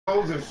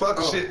and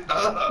fuck shit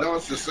up. No,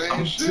 it's the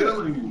same shit.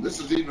 Telling you. This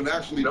is even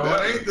actually No,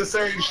 better. it ain't the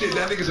same shit.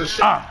 That nigga's a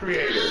shot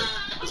creator.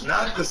 It's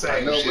not the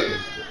same shit.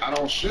 But I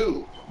don't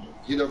shoot.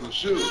 He doesn't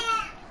shoot.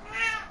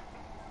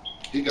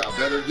 He got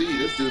better D.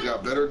 This dude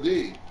got better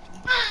D.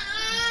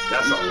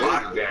 That's a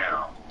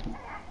lockdown.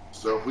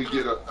 So if we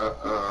get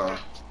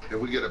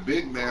a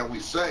big man, we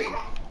safe.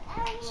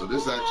 So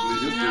this dude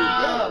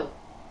better.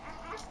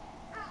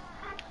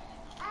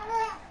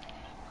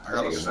 I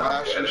got a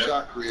slash and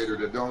shot creator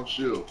that don't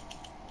shoot.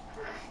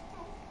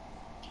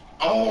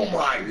 Oh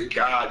my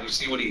God! You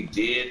see what he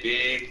did,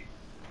 Big?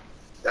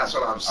 That's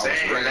what I'm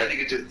saying. That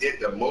nigga just did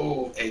the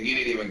move and you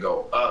didn't even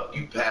go up.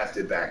 You passed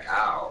it back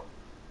out.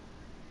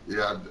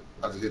 Yeah,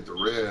 I just hit the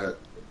red.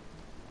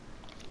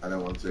 I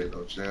didn't want to take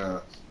no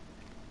chance.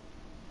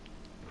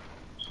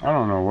 I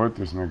don't know what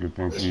this nigga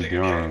thinks he's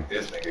doing.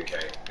 This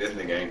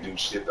nigga ain't do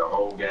shit the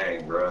whole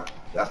game, bro.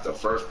 That's the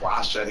first one.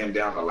 I shut him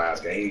down the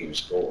last game. He didn't even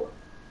score.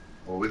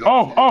 Well,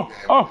 hold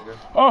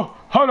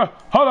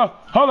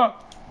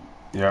up.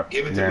 Yep,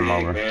 give it to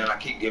Big, man. I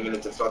keep giving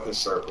it to fucking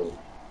Circle.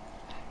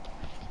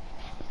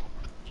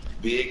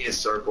 Big is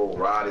Circle,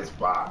 Rod is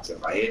Box.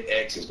 If I hit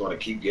X, it's going to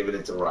keep giving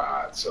it to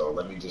Rod. So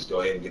let me just go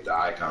ahead and get the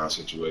icon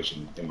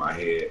situation in my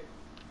head.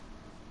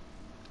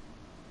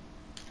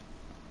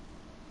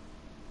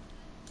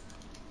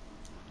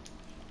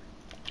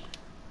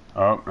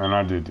 Oh, and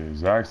I did the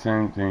exact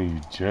same thing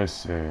you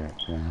just said,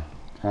 man.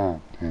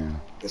 God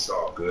damn. It's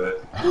all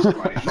good.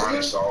 Somebody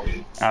finally saw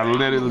me. I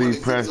literally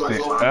pressed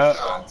it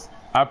up.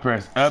 I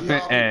pressed up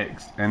and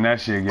X, and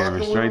that shit gave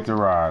it straight to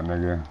Rod,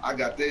 nigga. I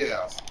got their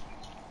ass.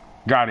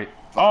 Got it.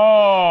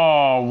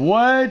 Oh,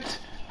 what?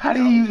 How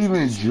do you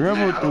even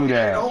dribble through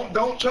that?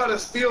 Don't try to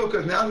steal,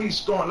 because now he's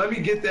scoring. Let me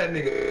get that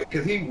nigga,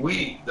 because he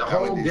weak. The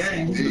whole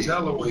game, he was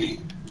hella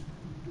weak.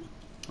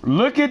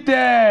 Look at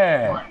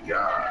that. Oh, my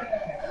God.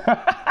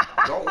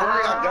 Don't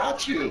worry, I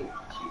got you.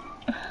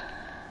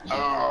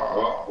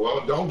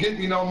 Well, don't get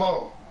me no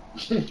more.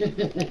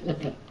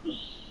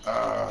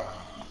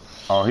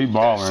 Oh, he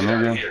balling,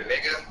 nigga. Here,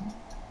 nigga.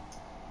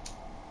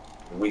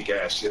 Weak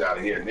ass shit out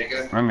of here,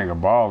 nigga. That nigga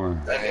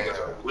balling. That nigga's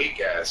a weak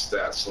ass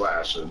stat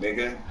slasher,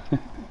 nigga.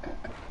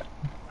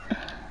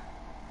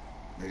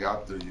 Nigga,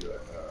 I'll do you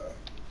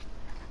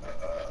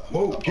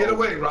move, get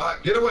away,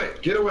 Rod. Get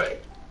away.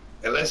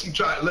 Unless he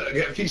try, look,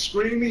 if he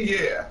scream me,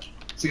 yeah.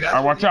 See,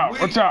 that's watch out.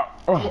 I'm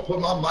gonna put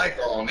my mic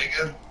on,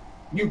 nigga.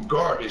 You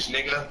garbage,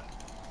 nigga.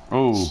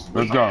 Ooh,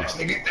 let's go.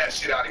 Nigga, get that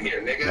shit out of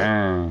here, nigga.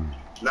 Damn.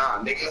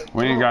 Nah, nigga.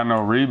 We ain't got no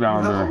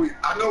rebounder.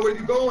 I know where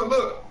you going.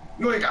 Look,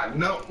 you ain't got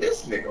no.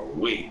 This nigga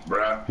weak,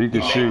 bruh. He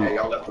can shoot. Hey,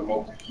 y'all left him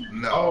open.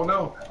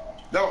 No.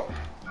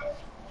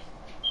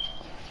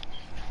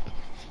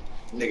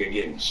 Nigga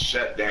getting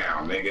shut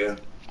down, nigga.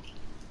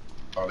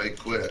 Oh, they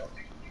quit.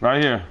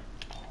 Right here.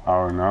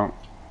 Oh, no.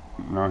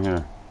 Not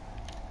here.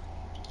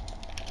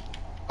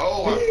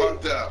 Oh, I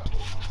fucked up.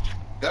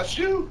 That's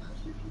you?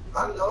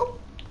 I know.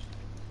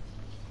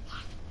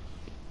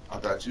 I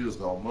thought you was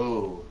gonna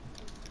move.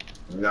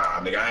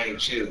 Nah, nigga, I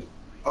ain't you.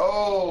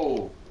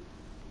 Oh.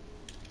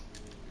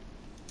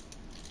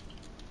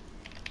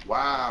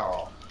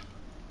 Wow.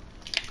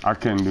 I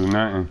couldn't do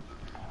nothing.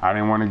 I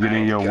didn't want to get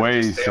in your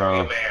way,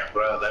 so. Man,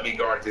 bro. Let me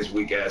guard this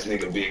weak ass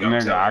nigga Big.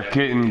 Nigga, I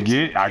couldn't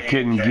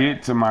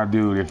get to my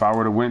dude. If I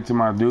would have went to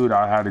my dude,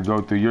 I had to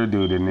go through your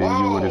dude, and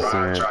then you would have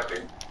said. Tried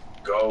to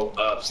go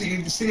up. See,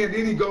 and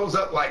then he goes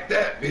up like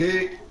that,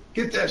 Big.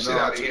 Get that shit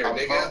out of here,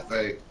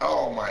 nigga.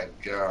 Oh my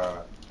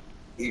God.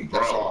 He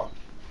broke.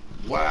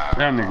 Wow.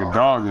 That nigga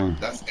dogging.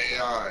 That's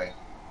AI.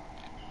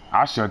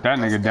 I shut that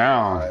nigga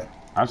down. AI.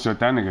 I shut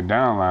that nigga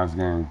down last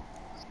game.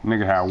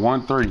 Nigga had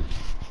 1-3.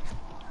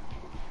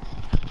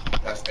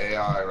 That's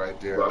AI right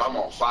there. But I'm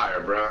on fire,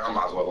 bro. I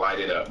might as well light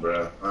it up,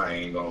 bro. I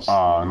ain't gonna.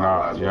 Oh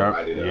no.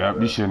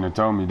 Yep. You shouldn't have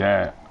told me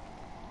that.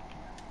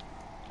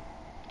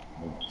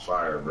 I'm on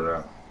fire,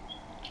 bro.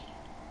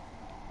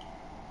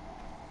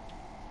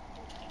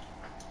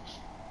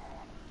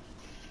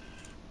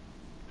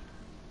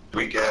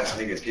 Weak ass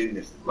niggas getting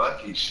this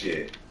lucky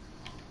shit.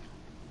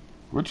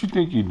 What you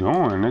think you doing,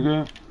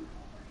 nigga?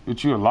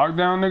 What you a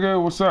lockdown,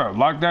 nigga? What's up?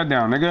 Lock that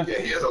down, nigga. Yeah,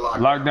 he is a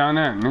lockdown. Lock down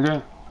that,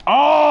 nigga.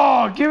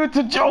 Oh, give it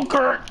to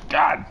Joker.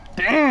 God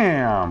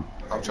damn.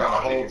 I'm trying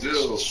to hold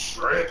you.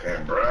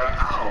 Tripping, bro.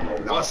 I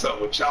don't know what's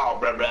up with y'all,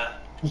 bro.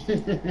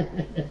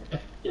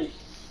 Nigga,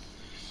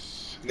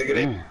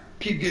 they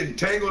keep getting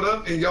tangled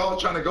up and y'all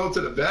trying to go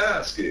to the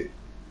basket.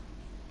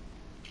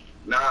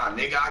 Nah,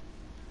 nigga,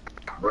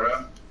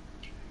 bruh.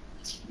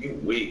 You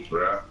weak,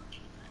 bruh.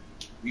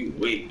 You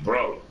weak,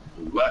 bro.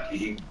 Lucky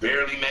he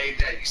barely made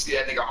that. You see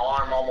that nigga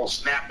arm almost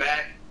snap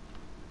back?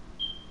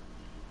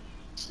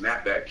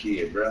 Snap back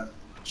kid, bruh.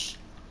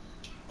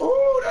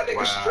 Oh, that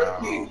nigga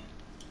stripped me.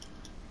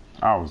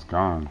 I was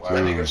gone, too.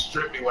 That nigga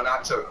stripped me when I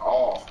took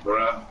off,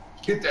 bruh.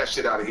 Get that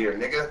shit out of here,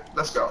 nigga.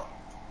 Let's go.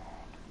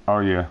 Oh,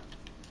 yeah.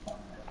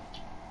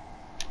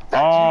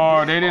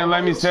 Oh, they didn't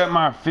let me set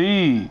my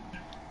feed.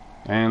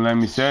 They didn't let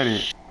me set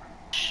it.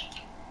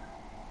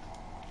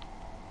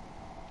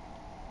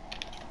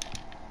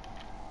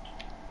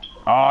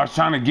 I was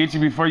trying to get you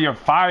before your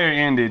fire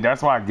ended.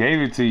 That's why I gave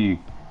it to you.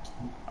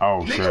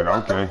 Oh, Nigga, shit,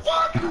 what okay.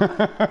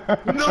 the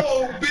fuck?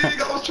 No,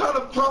 big. I was trying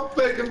to pump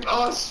fake him.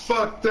 I was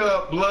fucked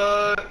up,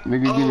 blood.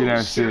 Nigga, give me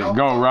that shit. I'm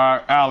Go,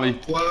 Rock. Alley.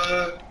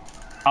 Blood.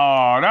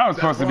 Oh, that was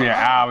supposed to be an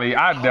alley.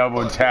 I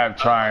double tap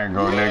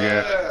triangle,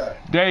 nigga.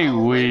 They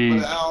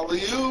weak.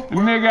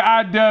 Nigga,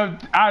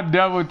 I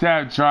double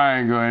tap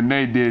triangle and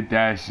they did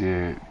that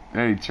shit.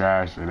 They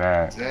trash for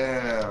that.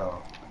 Damn.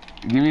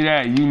 Give me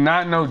that. You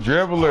not no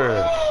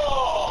dribbler.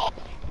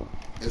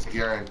 It's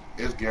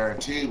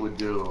guaranteed with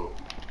dude.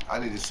 I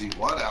need to see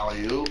one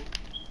alley-oop.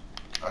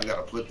 I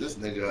gotta put this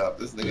nigga up.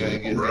 This nigga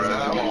ain't getting his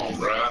Come on, alley.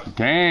 bruh.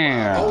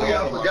 Damn. Oh,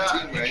 yeah, I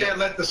forgot. You can't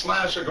let the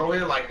slasher go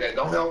in like that.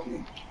 Don't help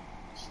me.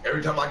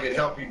 Every time I get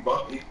help, you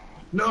bump me.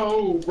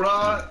 No,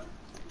 bruh.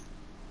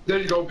 There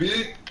you go,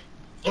 big.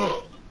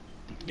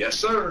 Yes,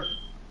 sir.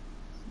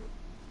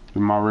 Did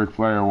my Ric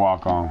Flair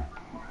walk on?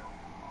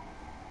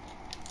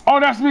 Oh,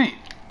 that's me.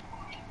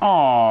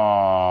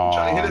 Oh.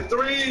 Trying to hit a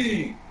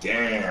three.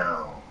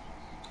 Damn.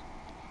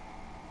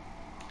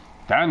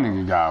 That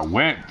nigga got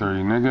wet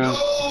three, nigga. No.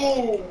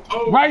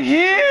 Oh, Right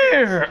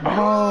here.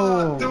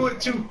 Oh. do it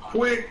too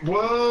quick,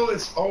 bro.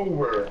 It's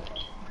over.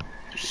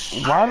 Why It's a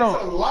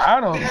don't I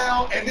don't?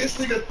 lockdown, and this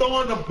nigga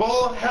throwing the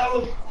ball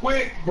hella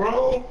quick,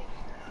 bro.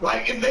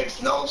 Like, it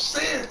makes no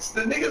sense.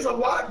 The nigga's a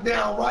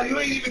lockdown, right? You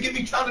ain't even give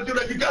me time to do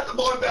that. You got the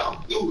ball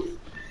down. Do it.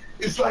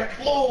 It's like,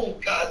 come on,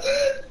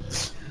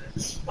 guys.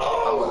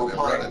 Oh, I'm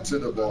running to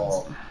the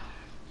ball.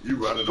 You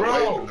running Bro,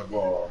 away from the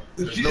ball.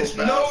 There's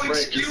no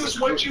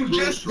excuse what you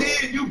just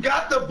did. You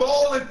got the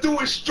ball and threw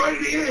it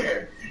straight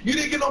in. You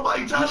didn't get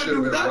nobody time to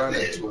do Running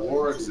nothing.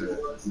 towards it.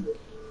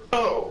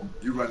 No.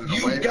 You running away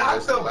You from got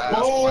this the last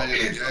ball play of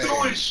the and game.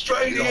 threw it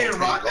straight You don't in,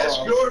 Rock. take That's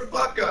off. your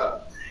fuck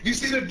up. You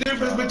see the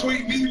difference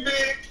between me,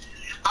 Big?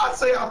 I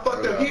say I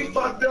fucked up. He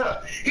fucked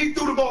up. He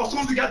threw the ball. As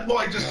soon as he got the ball,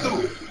 he just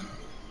threw it.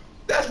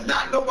 That's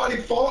not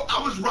nobody's fault.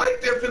 I was right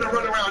there finna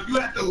run around. You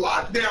had to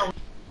lock down.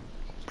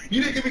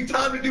 You didn't give me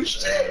time to do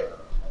shit.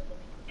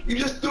 You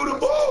just threw the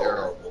ball.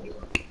 Terrible.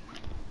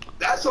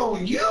 That's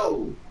on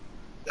you.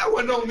 That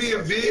wasn't on me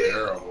and Vid.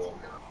 Terrible.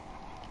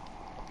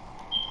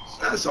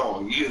 That's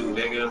on you,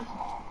 nigga.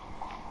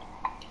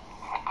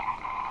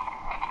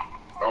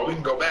 Oh, we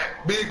can go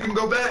back. Big, we can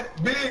go back.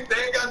 Big, they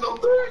ain't got no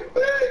three.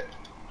 Big.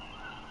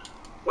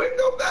 We can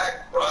go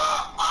back, bro.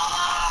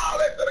 Ah,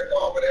 they better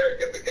go over there and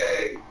get the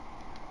game.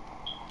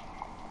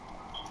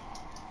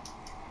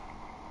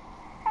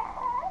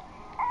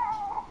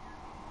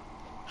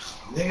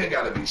 Nigga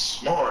gotta be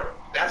smart.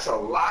 That's a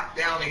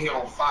lockdown and he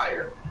on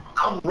fire.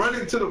 I'm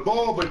running to the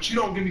ball, but you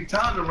don't give me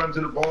time to run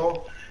to the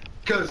ball.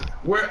 Because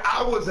where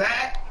I was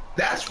at,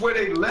 that's where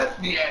they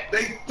left me at.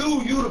 They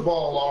threw you the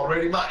ball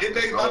already. My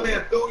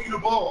man threw you the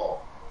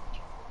ball.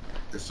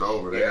 It's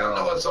over. Yeah, I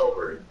know it's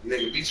over.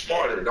 Nigga, be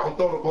smarter. Don't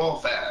throw the ball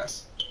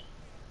fast.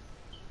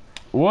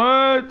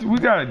 What? We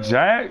got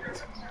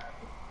jacked?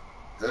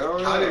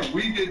 Hell How yeah. did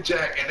we get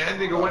jacked? And that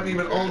nigga wasn't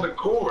even on the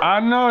court. I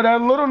know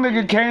that little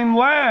nigga came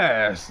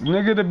last.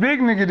 Nigga, the big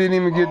nigga didn't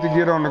even get to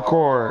get on the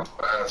court.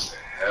 That's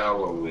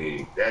hella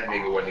weak. That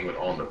nigga wasn't even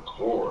on the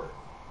court.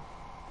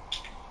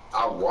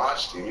 I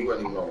watched him. He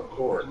wasn't even on the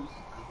court.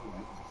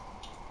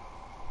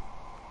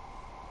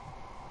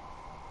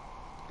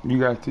 You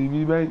got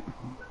TV, babe?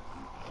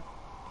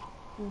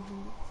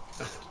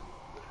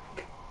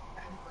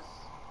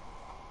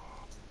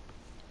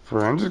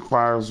 Forensic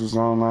Files was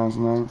on last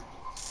night.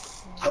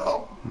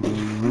 Oh.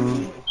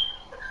 Mm-hmm.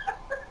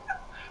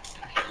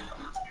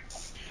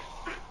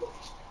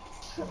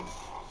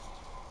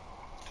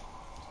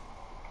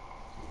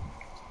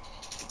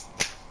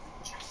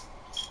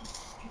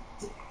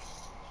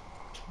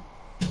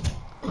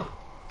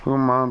 Who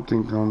mom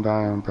think gonna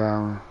die on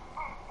power?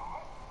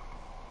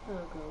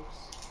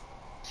 Ghost.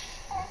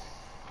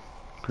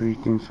 Who you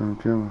think's gonna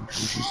kill him? What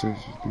she said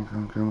she think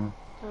gonna kill him?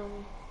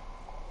 Tommy.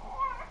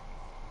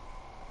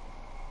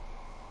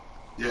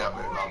 Yeah,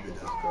 baby, I'll be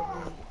down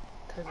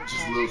there, man.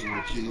 Just losing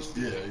the keys.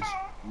 Yeah,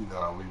 you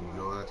know how we can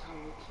do it.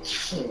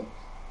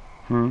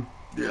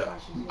 Yeah.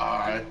 All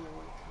right.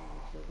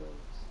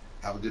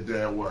 Have a good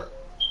day at work.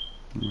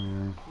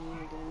 Yeah.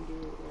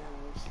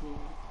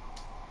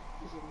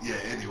 Yeah,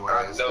 anyway.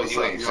 I know What's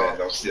you up, ain't y'all? said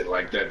no shit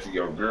like that to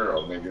your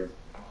girl, nigga.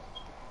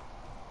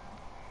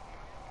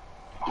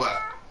 What?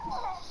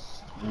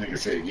 Nigga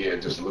said, yeah,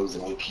 just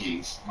losing the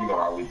keys. You know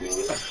how we do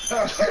it.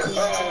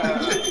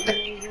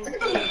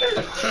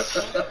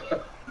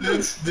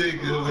 This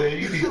nigga, man,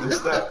 you need to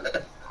stop.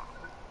 Look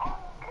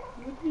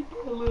at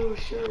that little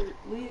shirt.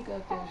 Leah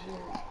got that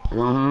shirt.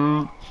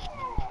 Mm-hmm.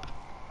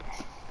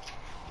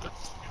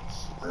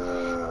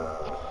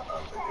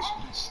 I think it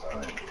should be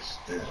signed.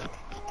 Yeah.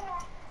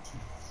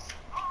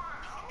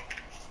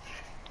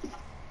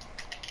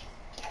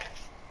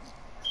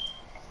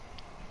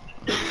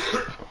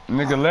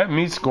 Nigga, let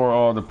me score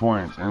all the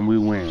points and we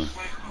win.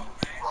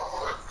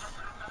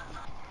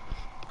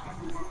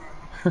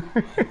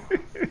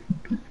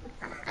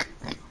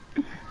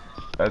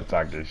 That's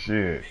talking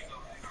shit.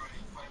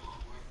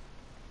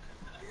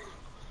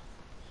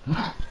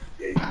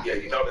 Yeah,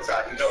 you notice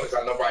how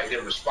nobody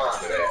didn't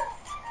respond to that.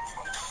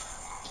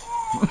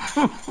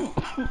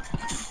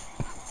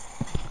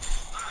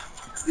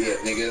 Yeah,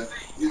 nigga.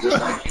 You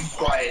just like you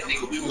quiet,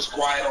 nigga. We was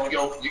quiet on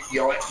your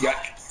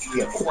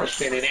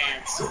question and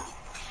answer.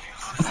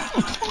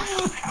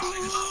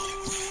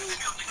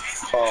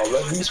 Oh,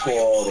 let me score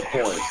all the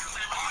points.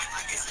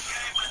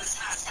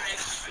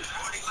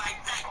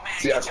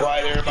 See how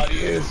quiet everybody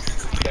is?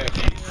 Thank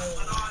you.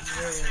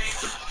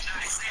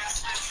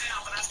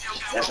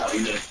 That's how we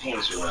make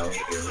points around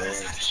here, man.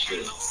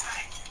 Shit.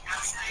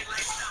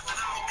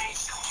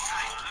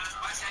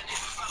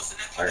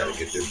 I gotta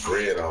get this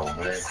bread on,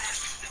 man.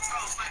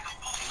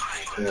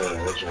 Yeah,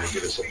 they're trying to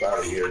get us up out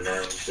of here,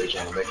 man. They're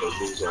trying to make us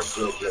lose our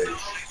field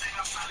place.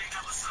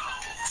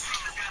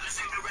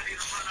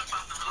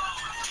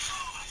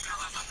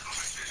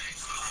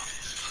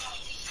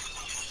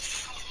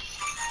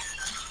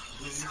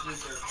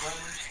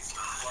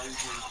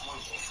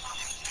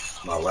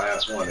 My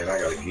last one, and I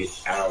gotta get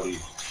Audi,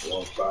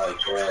 1-5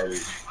 Audi.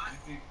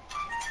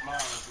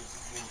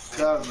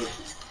 Cousin.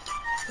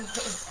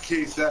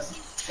 Keith,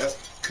 that's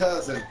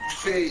cousin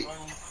Pete.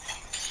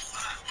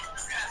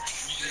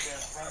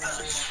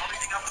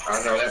 I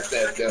know that's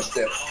that.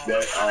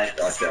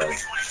 Okay.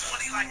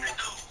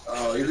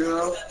 Oh, you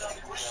know?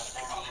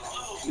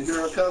 You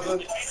know, cousin?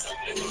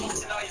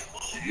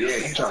 Yeah,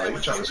 you trying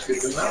to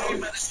spit them out.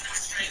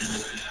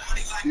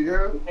 You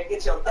hear him? And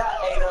get your dot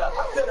ate up.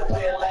 I could have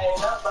been laid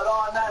up, but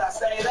all night I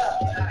stayed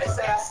up. They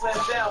say I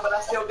slimmed down, but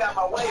I still got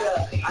my weight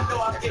up. I know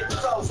I'm getting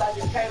close, I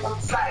just came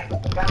from sight.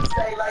 Gotta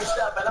stay laced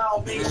up, and I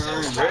don't be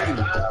too tight.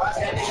 Watch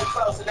that nigga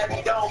close, and if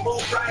he don't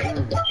move right,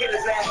 get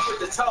his ass with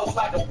the toast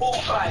like a bull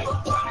fight.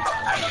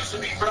 I used to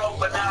be broke,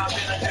 but now I'm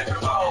in a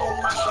different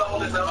mode. My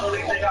soul is the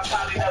only thing I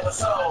probably never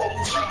sold.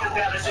 Niggas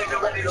got a nigga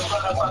ready to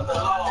run up on the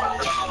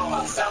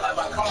lawn. Sound like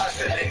my car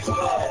could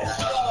explode.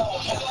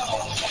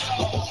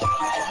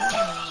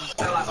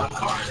 Sound like my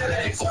car could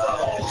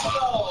explode.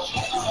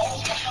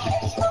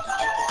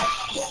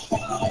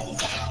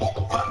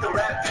 Fuck the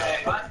rap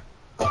game, man.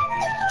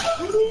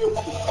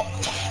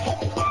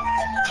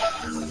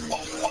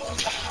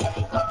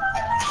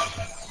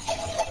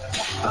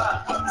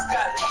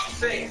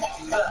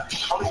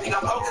 Only thing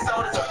I'm focused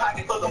on is a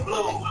pocket full of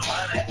blue.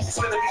 It's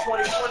gonna be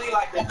 2020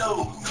 like the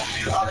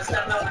news. All this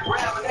stuff on the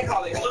ground, but they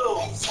call it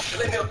blues.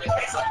 They built the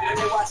case up here,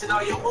 they watching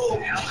all your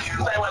moves.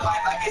 Play with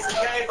life like it's a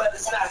game, but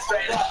it's not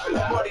straight up.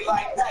 40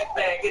 like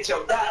Pac-Man, get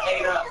your dot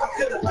ate up. I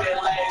could have been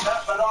laid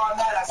up, but all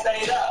night I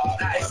stayed up.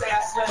 They say I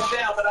slimmed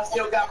down, but I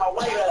still got my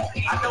weight up.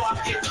 I know I'm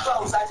getting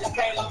close, I just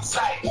came from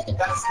sight.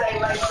 Gotta stay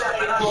laced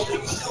up, and I don't be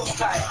too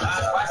tight.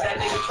 Watch that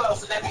nigga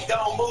close, and if he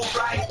don't move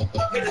right,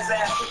 hit his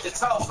ass with the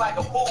toast like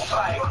a bull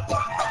fight.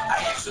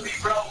 I used to be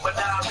broke, but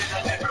now I'm in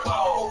a different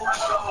mode. My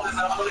soul is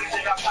the only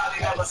thing I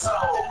probably never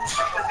sold.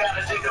 Niggas got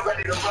a nigga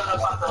ready to run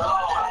up on the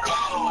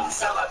lawn.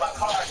 Sound like my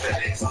car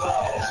could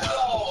explode.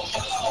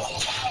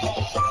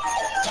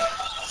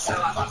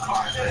 Sound like my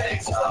car could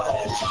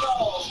explode.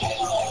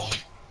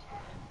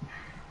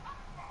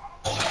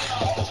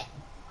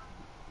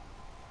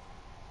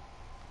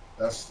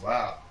 That's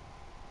slap.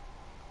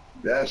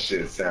 That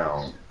shit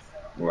sound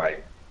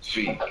like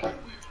feet.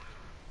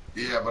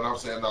 Yeah, but I'm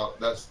saying no.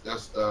 That's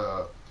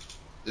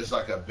it's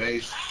like a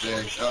bass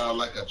thing,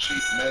 like a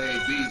cheap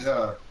made beat,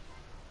 huh?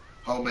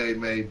 Homemade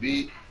made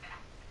beat.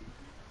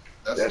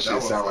 That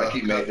shit sound like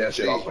he made that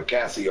shit off a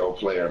Casio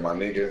player, my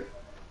nigga.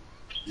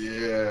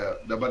 Yeah,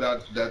 no, but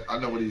I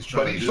know what he's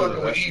trying to do.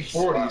 But he's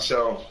fucking with E40,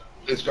 so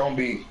it's gonna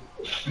be,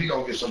 we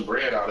gonna get some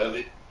bread out of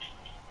it.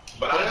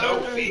 But I know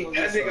Feet,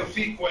 that nigga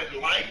Feet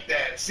wasn't like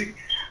that. See,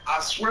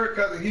 I swear,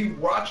 cousin, he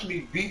watched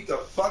me beat the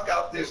fuck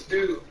out this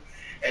dude,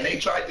 and they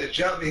tried to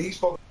jump me. He's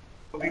supposed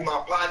to be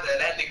my partner,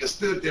 and that nigga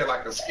stood there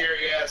like a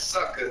scary ass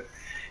sucker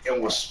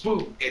and was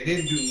spooked and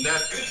didn't do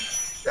nothing.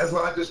 That's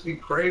why I just be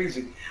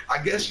crazy. I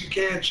guess you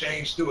can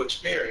change through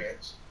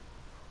experience.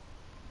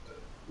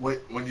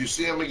 When you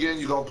see him again,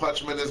 you gonna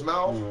punch him in his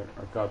mouth?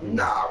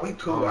 Nah, we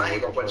cool. I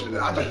ain't gonna punch him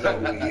in. I just know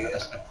who he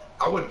is.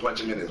 I wouldn't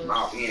punch him in his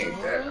mouth. He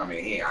ain't that. I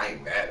mean, I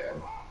ain't mad at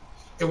him.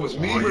 It was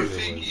me,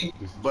 Rafiki,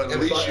 but at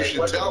least you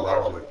should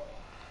tell him.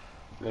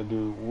 That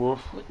dude,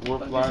 Wolf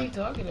What is he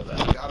talking about?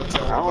 You gotta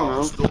tell him about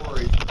the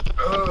story.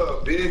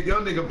 Big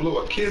young nigga blew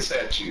a kiss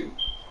at you.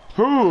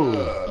 Who?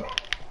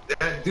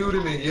 That dude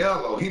in the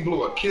yellow, he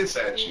blew a kiss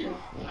at you.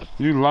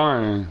 You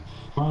lying.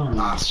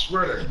 I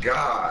swear to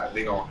God,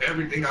 nigga, on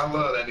everything I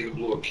love, that nigga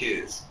blew a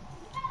kiss.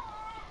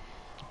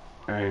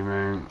 Hey,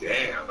 man.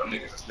 Damn, them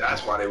niggas,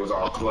 that's why they was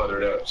all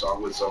cluttered up.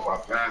 So if I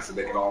pass it,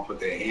 they can all put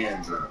their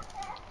hands up.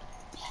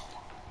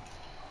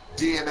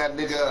 D-ing that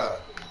nigga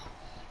up.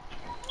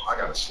 I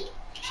gotta shit.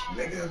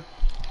 Nigga.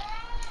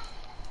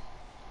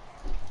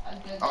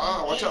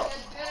 Watch out.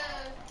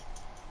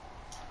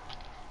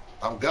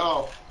 I'm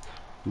gone.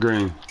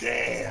 Green.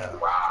 Damn.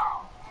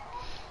 Wow.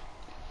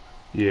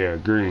 Yeah,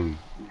 green.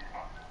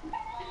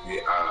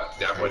 Yeah,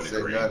 that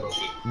wasn't green.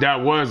 That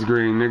was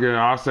green, nigga.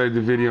 I'll save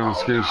the video and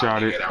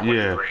screenshot it.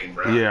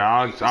 Yeah,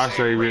 I'll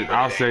save it.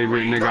 I'll save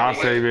it, nigga. I'll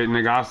save it,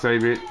 nigga. I'll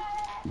save it.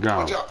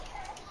 Gone. Watch out.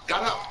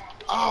 Got up.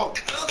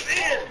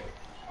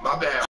 My bad.